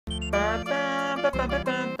Hey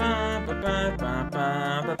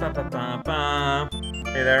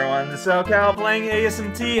there everyone, this is SoCal playing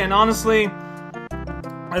asmt, and honestly,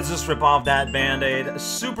 let's just rip off that band-aid.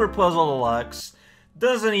 Super Puzzle Deluxe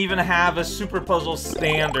doesn't even have a Super Puzzle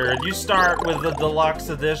Standard. You start with the Deluxe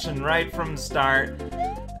Edition right from the start.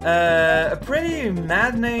 A pretty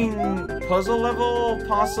maddening puzzle level,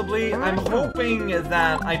 possibly. I'm hoping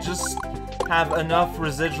that I just have enough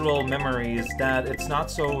residual memories that it's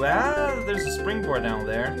not so bad. There's a springboard down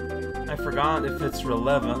there. I forgot if it's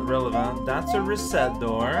relevant. That's a reset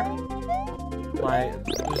door. Like,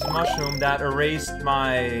 there's a mushroom that erased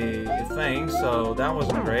my thing, so that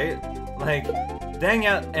wasn't great. Like, dang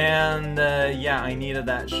it. And, yeah, I needed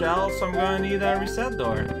that shell, so I'm gonna need a reset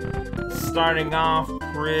door. Starting off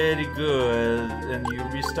pretty good, and you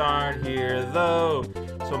restart here, though.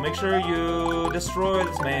 So make sure you destroy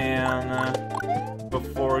this man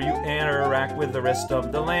before you interact with the rest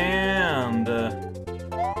of the land.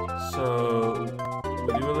 So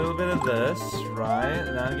we do a little bit of this, right?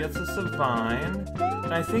 That gets us a vine.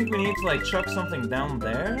 And I think we need to like chuck something down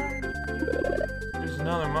there. There's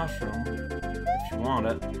another mushroom, if you want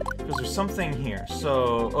it. Because there's something here.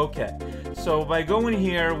 So, okay. So by going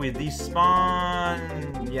here, we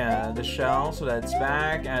despawn, yeah, the shell, so that it's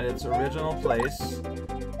back at its original place.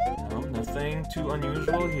 No, nothing too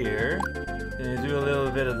unusual here. Then you do a little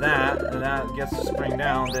bit of that, and that gets the spring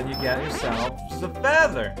down, then you get yourself the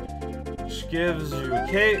feather, which gives you a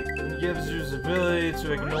cape, and gives you the ability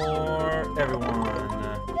to ignore everyone.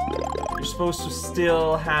 You're supposed to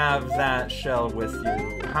still have that shell with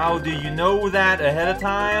you. How do you know that ahead of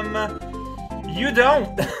time? You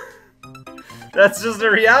don't! That's just the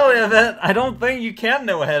reality of it. I don't think you can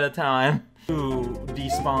know ahead of time.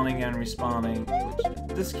 Despawning and respawning, which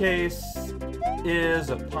in this case is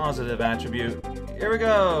a positive attribute. Here we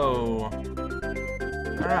go!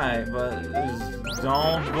 Alright, but just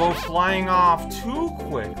don't go flying off too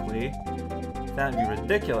quickly. That'd be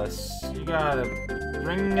ridiculous. You gotta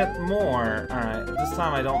bring it more. Alright, this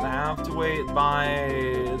time I don't have to wait by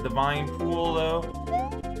the vine pool though.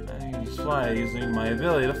 Fly using my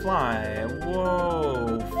ability to fly.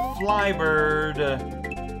 Whoa, fly bird.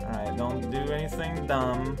 Alright, don't do anything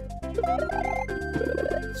dumb.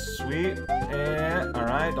 Sweet.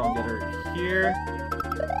 Alright, don't get her here.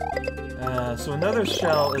 So another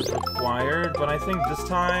shell is required, but I think this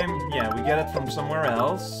time, yeah, we get it from somewhere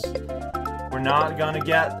else. We're not gonna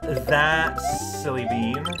get that silly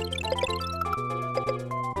bean.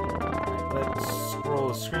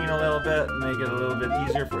 The screen a little bit, make it a little bit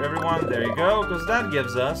easier for everyone. There you go, because that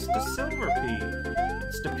gives us the silver pea.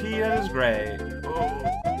 It's the pea that is gray.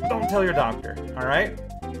 Oh, don't tell your doctor, alright?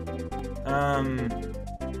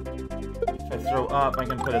 If I throw up, I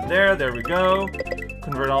can put it there. There we go.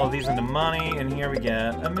 Convert all of these into money, and here we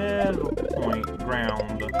get a midpoint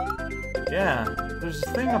ground. Yeah, there's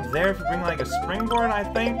a thing up there if you bring like a springboard, I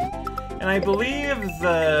think. And I believe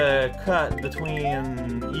the cut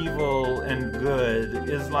between evil and good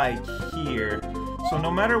is like here. So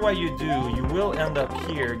no matter what you do, you will end up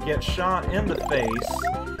here, get shot in the face.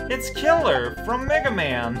 It's Killer from Mega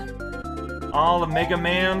Man. All of Mega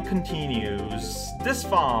Man continues this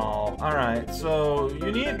fall. Alright, so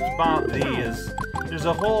you need to bop these. There's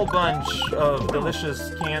a whole bunch of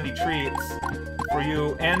delicious candy treats for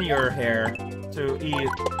you and your hair to eat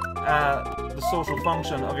the social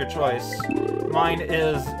function of your choice. Mine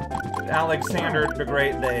is Alexander the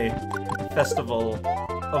Great Day Festival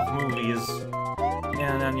of Movies.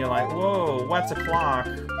 And then you're like, whoa, what's a clock?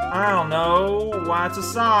 I don't know, what's a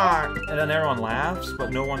sock? And then everyone laughs,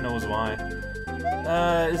 but no one knows why.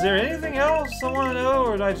 Is there anything else I want to know,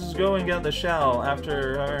 or do I just go and get the shell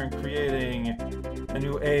after creating a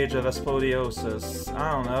new age of aspodiosis?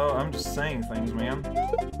 I don't know, I'm just saying things, man.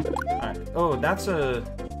 Alright, oh, that's a...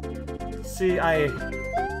 See,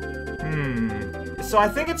 So I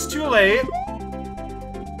think it's too late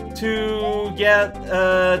to get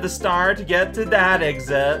the star to get to that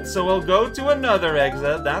exit. So we'll go to another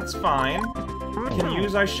exit. That's fine. We can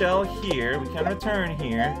use our shell here. We can return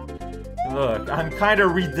here. Look, I'm kind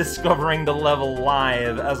of rediscovering the level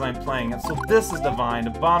live as I'm playing it. So this is the vine.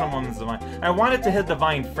 The bottom one is the vine. I wanted to hit the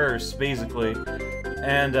vine first, basically.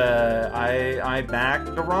 And I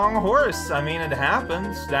backed the wrong horse. I mean, it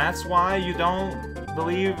happens. That's why you don't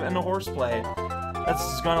believe in the horseplay. That's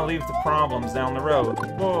just gonna lead to problems down the road.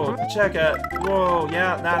 Whoa, check it. Whoa,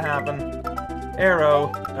 yeah, that happened.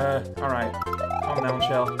 Arrow. Alright. Calm down,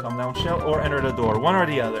 shell. Calm down, shell. Or enter the door. One or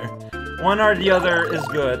the other. One or the other is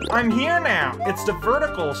good. I'm here now! It's the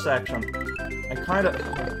vertical section. I kinda...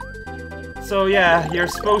 So yeah, you're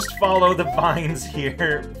supposed to follow the vines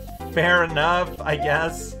here. Fair enough, I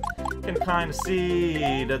guess. can kind of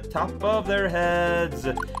see the top of their heads.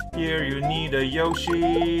 Here you need a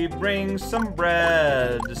Yoshi, bring some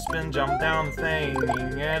bread, spin, jump down the thing,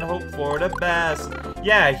 and hope for the best.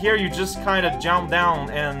 Yeah, here you just kind of jump down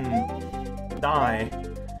and die.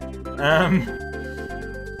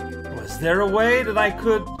 Was there a way that I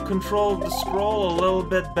could control the scroll a little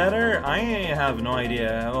bit better? I have no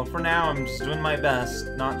idea. Well, for now, I'm just doing my best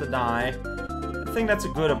not to die. I think that's a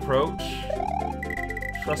good approach.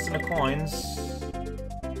 Trust in the coins.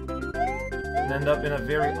 And end up in a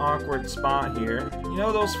very awkward spot here. You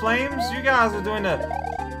know those flames? You guys are doing a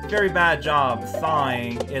very bad job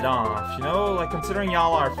thawing it off. You know, like considering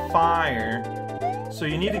y'all are fire. So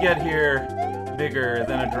you need to get here bigger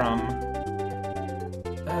than a drum.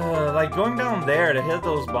 Like going down there to hit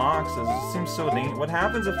those boxes seems so dangerous. What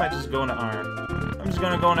happens if I just go into R? I'm just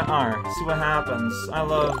gonna go into R, see what happens. I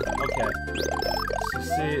love, okay. So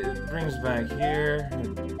see, it brings back here,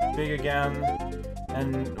 big again.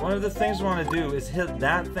 And one of the things we want to do is hit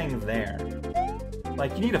that thing there.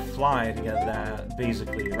 Like, you need to fly to get that,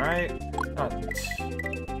 basically, right?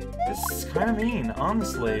 This is kind of mean,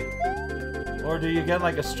 honestly. Or do you get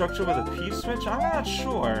like a structure with a P-switch? I'm not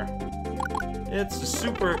sure. It's a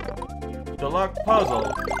super deluxe puzzle.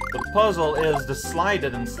 The puzzle is the slide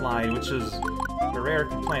didn't slide, which is a rare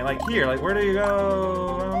complaint. Like here, like where do you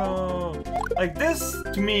go? I don't know. Like this,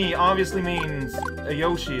 to me, obviously means a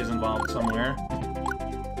Yoshi is involved somewhere.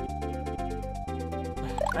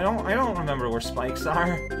 I don't remember where spikes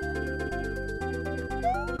are.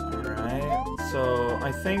 Alright, so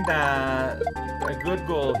I think that a good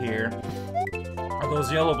goal here are those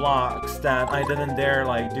yellow blocks that I didn't dare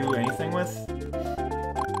like do anything with.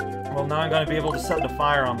 Well, now I'm going to be able to set the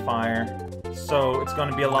fire on fire, so it's going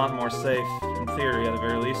to be a lot more safe, in theory, at the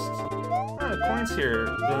very least. Ah, the coins here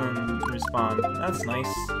didn't respawn. That's nice.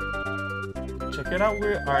 Check it out,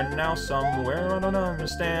 we are now somewhere, I don't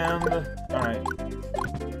understand. Alright.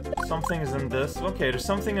 Something's in this. Okay, there's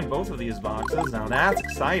something in both of these boxes now. That's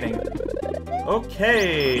exciting.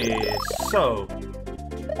 Okay, so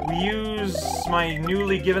we use my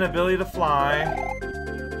newly given ability to fly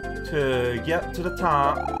to get to the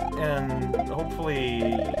top and hopefully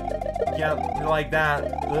get like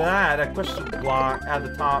that. A question block at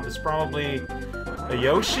the top is probably a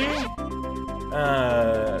Yoshi.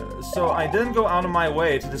 So I didn't go out of my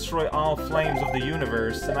way to destroy all flames of the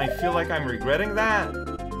universe, and I feel like I'm regretting that.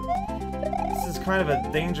 This is kind of a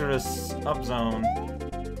dangerous up zone.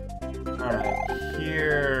 Alright,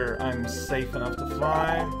 here I'm safe enough to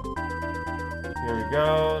fly. Here we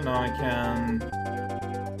go, now I can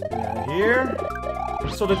get here.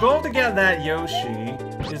 So the goal to get that Yoshi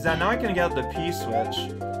is that now I can get the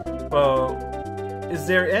P-switch, but is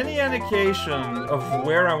there any indication of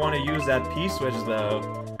where I want to use that P-switch though?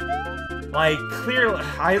 Like, clearly,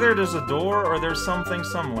 either there's a door or there's something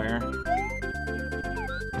somewhere.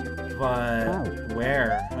 But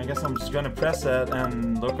where? I guess I'm just gonna press it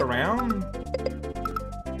and look around?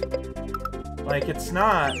 Like, it's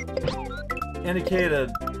not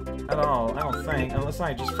indicated at all, I don't think, unless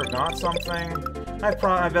I just forgot something.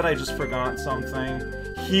 I bet I just forgot something.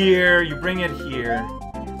 Here, you bring it here.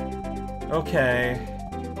 Okay.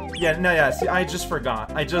 Yeah, no, yeah, see, I just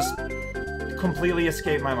forgot. I just completely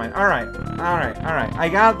escaped my mind. Alright. I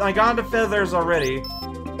got the feathers already.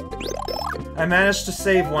 I managed to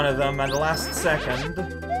save one of them at the last second.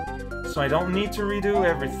 So I don't need to redo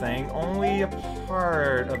everything. Only a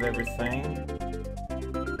part of everything.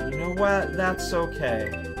 You know what? That's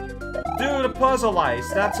okay. Do the puzzle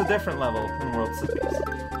ice. That's a different level in World Cities.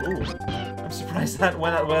 Ooh. I'm surprised that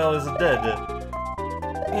went as well as it did.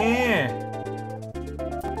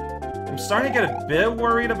 I'm starting to get a bit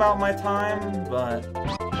worried about my time, but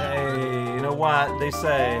hey, you know what they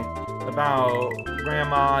say about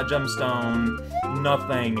Grandma Gemstone?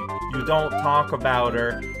 Nothing. You don't talk about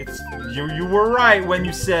her. You were right when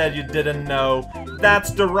you said you didn't know.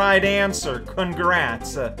 That's the right answer.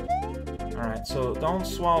 Congrats. Alright, so don't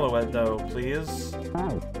swallow it though, please.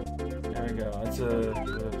 There we go. It's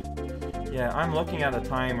yeah, I'm looking at a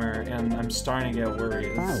timer and I'm starting to get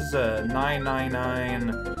worried. This is a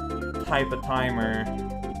 999 type of timer.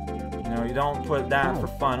 You know, you don't put that for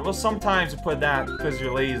fun. Well, sometimes you put that because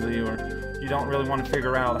you're lazy or you don't really want to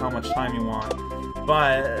figure out how much time you want.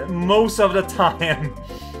 But most of the time,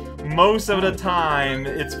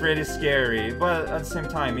 it's pretty scary. But at the same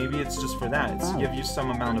time, maybe it's just for that. It's to give you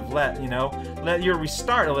some amount of let you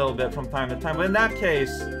restart a little bit from time to time. But in that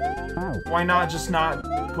case, why not just not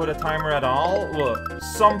put a timer at all? Look,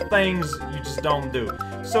 some things you just don't do.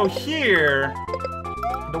 So here,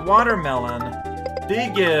 the watermelon, they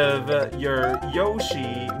give your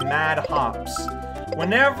Yoshi mad hops.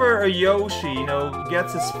 Whenever a Yoshi, you know,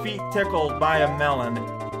 gets his feet tickled by a melon,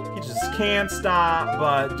 he just can't stop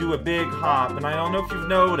but do a big hop. And I don't know if you've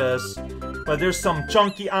noticed, but there's some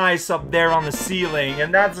chunky ice up there on the ceiling,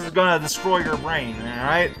 and that's just gonna destroy your brain,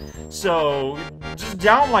 alright? So, just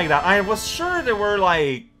jump like that. I was sure there were,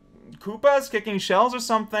 like, Koopas kicking shells or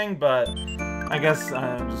something, but I guess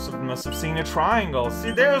I must have seen a triangle.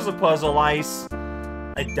 See, there's a puzzle ice.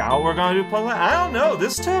 I doubt we're gonna do puzzle. I don't know.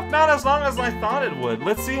 This took not as long as I thought it would.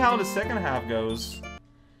 Let's see how the second half goes.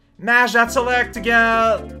 Mash that select to get...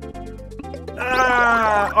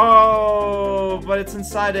 Ah! Oh! But it's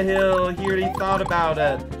inside a hill. He already thought about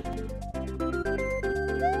it.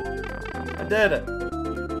 I did it.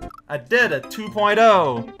 I did it.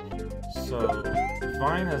 2.0. So,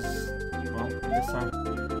 Vine is... Well, I guess I'm...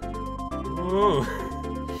 Ooh.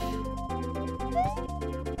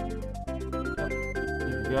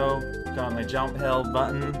 Go. Got my jump held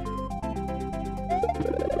button.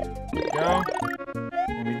 Go.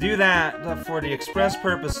 And we do that for the express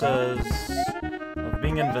purposes of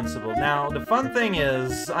being invincible. Now, the fun thing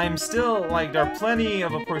is, I'm still, like, there are plenty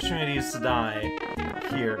of opportunities to die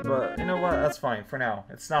here, but you know what? That's fine for now.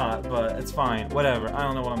 It's not, but it's fine. Whatever. I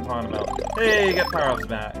don't know what I'm talking about. Hey, you get power-ups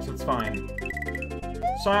back, so it's fine.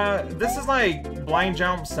 So, this is like Blind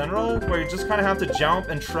Jump Central, where you just kind of have to jump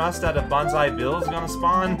and trust that a Banzai Bill is gonna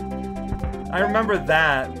spawn. I remember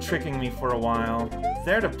that tricking me for a while.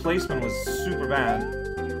 There, the placement was super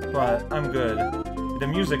bad, but I'm good. The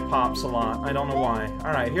music pops a lot. I don't know why.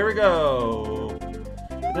 Alright, here we go.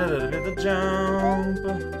 The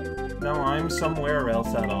jump. Now I'm somewhere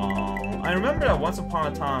else at all. I remember that once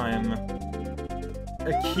upon a time,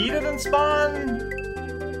 a key didn't spawn?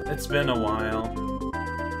 It's been a while.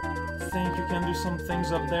 I think you can do some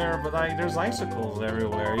things up there, but there's icicles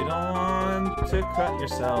everywhere. You don't want to cut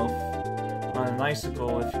yourself on an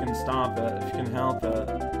icicle if you can stop it, if you can help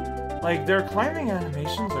it. Like, their climbing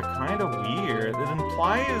animations are kind of weird. It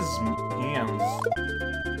implies hands.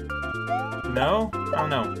 No? I don't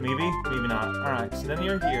know. Maybe? Maybe not. Alright, so then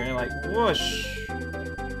you're here and you're like, whoosh!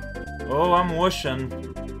 Oh, I'm whooshing.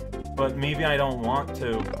 But maybe I don't want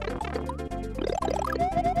to.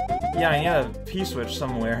 Yeah, I need a P-switch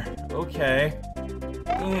somewhere. Okay.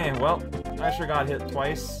 Yeah, well, I sure got hit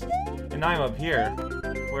twice. And now I'm up here,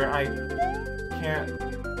 where I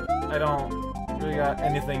don't really got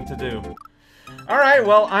anything to do. Alright,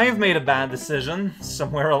 well, I've made a bad decision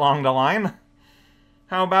somewhere along the line.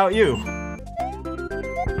 How about you?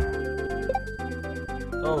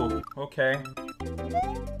 Oh, okay.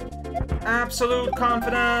 Absolute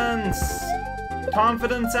confidence!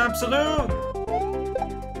 Confidence absolute!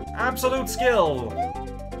 Absolute skill!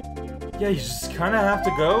 Yeah, you just kind of have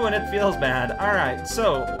to go and it feels bad. Alright,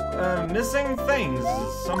 so, missing things,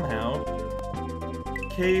 somehow.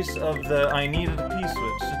 Case of the I needed a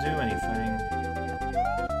P-switch to do anything.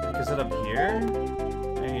 Like, is it up here? I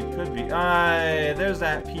mean, it could be. There's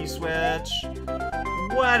that P-switch.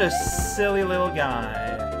 What a silly little guy.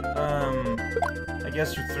 I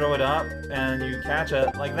guess you throw it up and you catch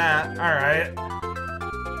it like that. Alright.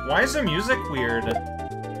 Why is the music weird?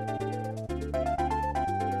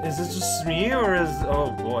 Is it just me, or is...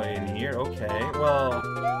 Oh boy, in here? Okay, well...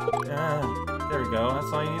 there we go,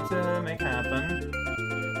 that's all you need to make happen.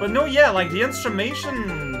 But no, yeah, like, the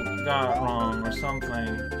instrumentation got wrong or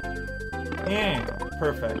something. Yeah,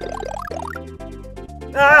 perfect.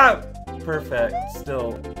 Ah! Perfect,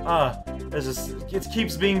 still. There's just... It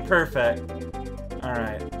keeps being perfect.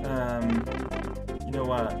 Alright, you know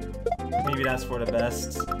what? Maybe that's for the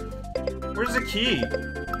best. Where's the key?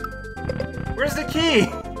 Where's the key?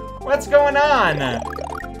 What's going on?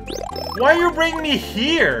 Why are you bringing me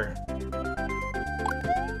here?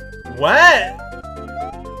 What?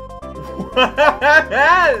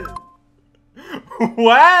 What?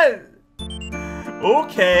 What?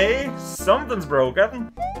 Okay, something's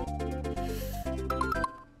broken.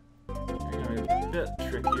 You're gonna be a bit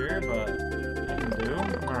trickier, but I can do.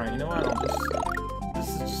 Alright, you know what? This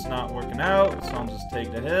is just not working out, so I'll just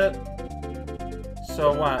take the hit.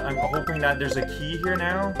 So what? I'm hoping that there's a key here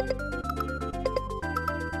now?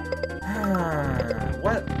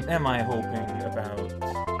 What am I hoping about?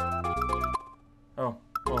 Oh,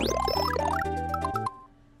 well.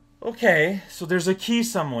 Okay, so there's a key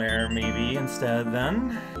somewhere, maybe, instead,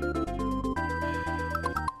 then.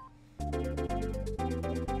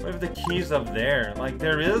 What if the key's up there? Like,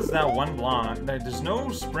 there is that one block. There's no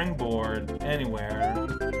springboard anywhere.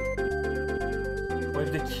 What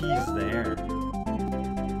if the key's there?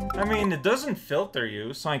 I mean, it doesn't filter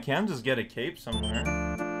you, so I can just get a cape somewhere.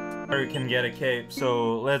 Or you can get a cape,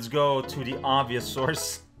 so let's go to the obvious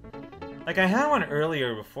source. Like, I had one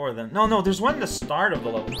earlier before then. No, there's one at the start of the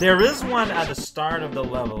level. There is one at the start of the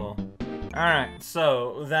level. Alright,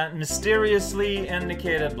 so, that mysteriously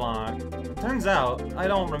indicated block. Turns out, I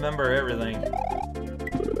don't remember everything.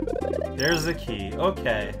 There's the key.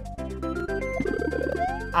 Okay.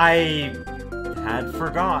 I had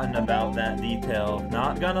forgotten about that detail.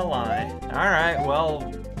 Not gonna lie. Alright, well...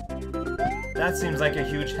 That seems like a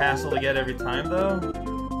huge hassle to get every time, though.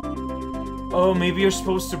 Oh, maybe you're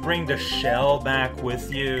supposed to bring the shell back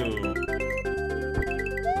with you.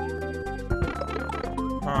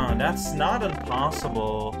 Huh, that's not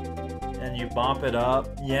impossible. And you bop it up.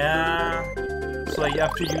 Yeah. So like,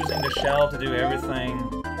 after using the shell to do everything.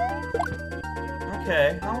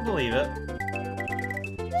 Okay, I'll believe it.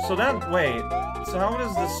 So that, wait. So how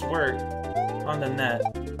does this work on the net?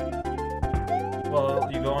 Well,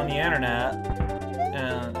 you go on the internet,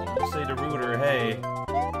 and you say to Router, hey,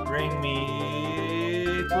 bring me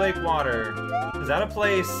to Lakewater. Is that a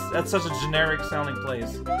place? That's such a generic sounding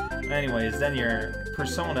place. Anyways, then your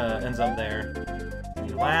persona ends up there.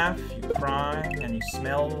 You laugh, you cry, and you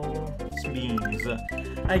smell beans.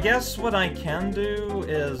 I guess what I can do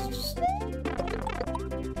is just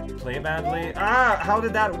play badly. Ah, how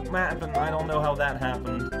did that happen? I don't know how that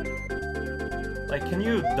happened. Like, can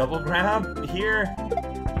you double grab here?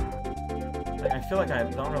 Like, I feel like I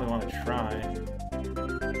don't really want to try.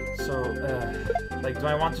 So, like, do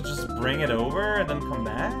I want to just bring it over and then come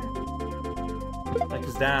back? Like,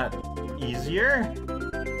 is that easier?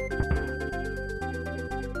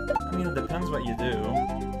 I mean, it depends what you do.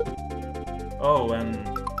 Oh, and...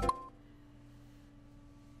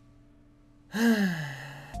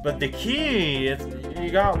 But the key,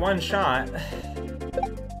 you got one shot.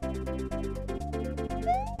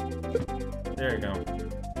 There you go.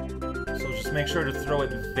 So just make sure to throw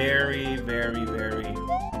it very, very, very...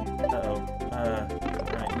 Uh-oh.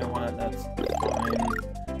 Right, you know what? That's fine.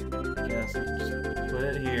 I guess I can just put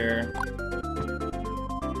it here.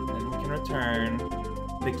 Then we can return.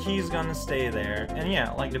 The key's gonna stay there. And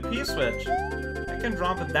yeah, like the P-switch, I can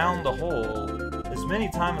drop it down the hole as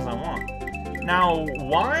many times as I want. Now,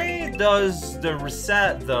 why does the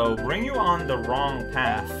reset, though, bring you on the wrong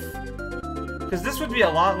path? Because this would be a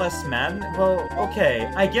lot less mad. Well, okay,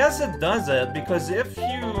 I guess it does it, because if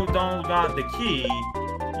you don't got the key,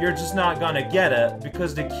 you're just not gonna get it,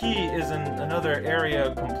 because the key is in another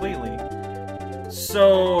area completely.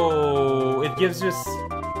 So, it gives you...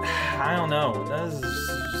 I don't know, that is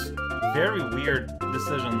just very weird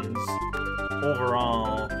decisions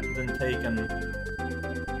overall been taken.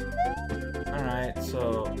 Alright,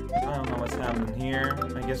 so, I don't know what's happening here.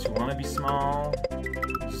 I guess you want to be small.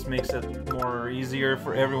 Just makes it more easier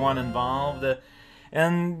for everyone involved.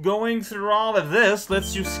 And going through all of this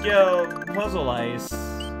lets you scale puzzle ice.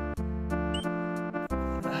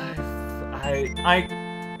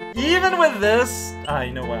 Even with this, I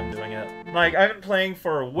know why I'm doing it. Like, I've been playing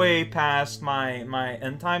for way past my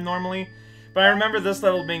end time normally, but I remember this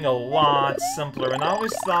level being a lot simpler, and I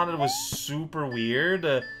always thought it was super weird.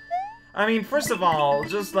 I mean, first of all,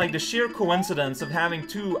 just like the sheer coincidence of having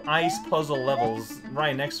two ice puzzle levels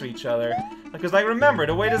right next to each other. Because, like, remember,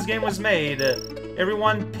 the way this game was made,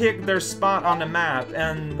 everyone picked their spot on the map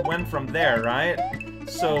and went from there, right?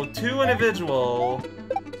 So, two individual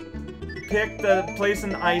picked the place in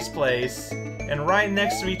the ice place, and right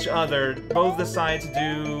next to each other, both decide to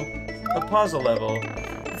do a puzzle level.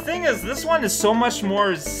 The thing is, this one is so much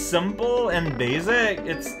more simple and basic,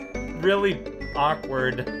 it's really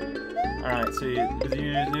awkward. Alright, so you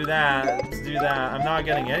do that, let's do that. I'm not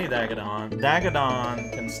getting any Dagadon.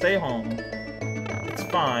 Dagadon can stay home. It's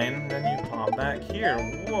fine. Then you pop back here.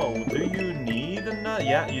 Whoa, do you need a nut?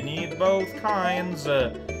 Yeah, you need both kinds.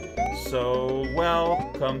 So,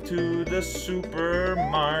 welcome to the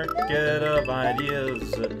supermarket of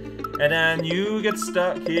ideas. And then you get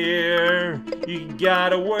stuck here. You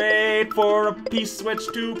gotta wait for a P-switch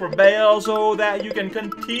to prevail so that you can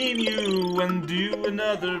continue and do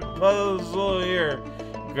another puzzle here.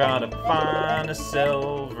 Gotta find a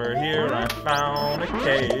silver here. I found a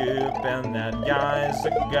cape and that guy's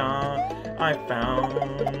a gun. I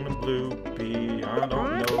found a blue pea. I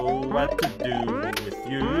don't know what to do with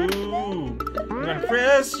you. I'm gonna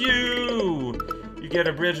press you. You get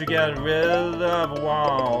a bridge, you get rid of a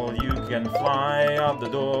wall. You can fly up the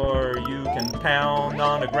door. You can pound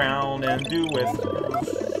on the ground and do with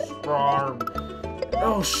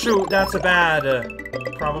oh shoot, that's a bad.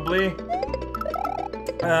 Probably.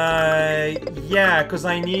 Yeah, because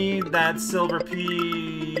I need that silver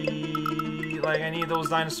pea. Like, I need those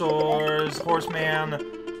dinosaurs, horseman.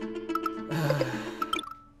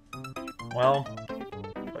 Well,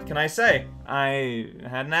 what can I say? I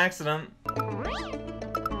had an accident.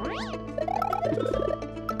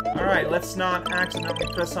 Alright, let's not accidentally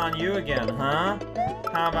press on you again, huh?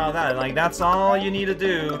 How about that? Like, that's all you need to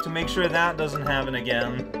do to make sure that doesn't happen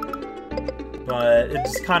again. But it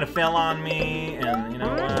just kind of fell on me, and you know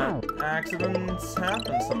what? Accidents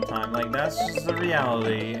happen sometimes. Like, that's just the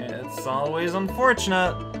reality. It's always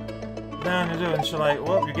unfortunate. Then you're doing shit like,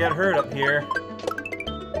 whoop, you get hurt up here.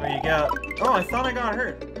 What you got? Oh, I thought I got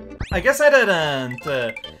hurt. I guess I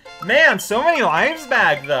didn't. Man, so many lives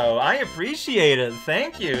back, though. I appreciate it.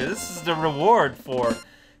 Thank you. This is the reward for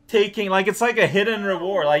taking, like, it's like a hidden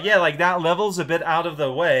reward. Like, yeah, like, that level's a bit out of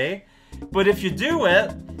the way. But if you do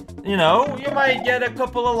it, you know, you might get a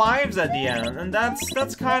couple of lives at the end. And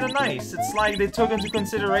that's kind of nice. It's like they took into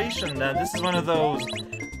consideration that this is one of those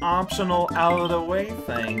optional out-of-the-way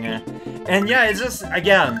thing. And yeah, it's just,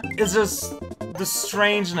 again, it's just the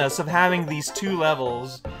strangeness of having these two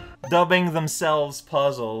levels dubbing themselves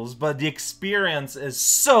puzzles, but the experience is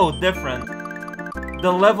so different.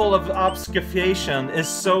 The level of obfuscation is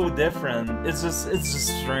so different. It's just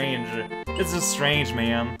strange. It's just strange,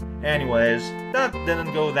 man. Anyways, that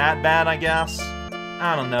didn't go that bad, I guess.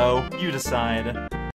 I don't know. You decide.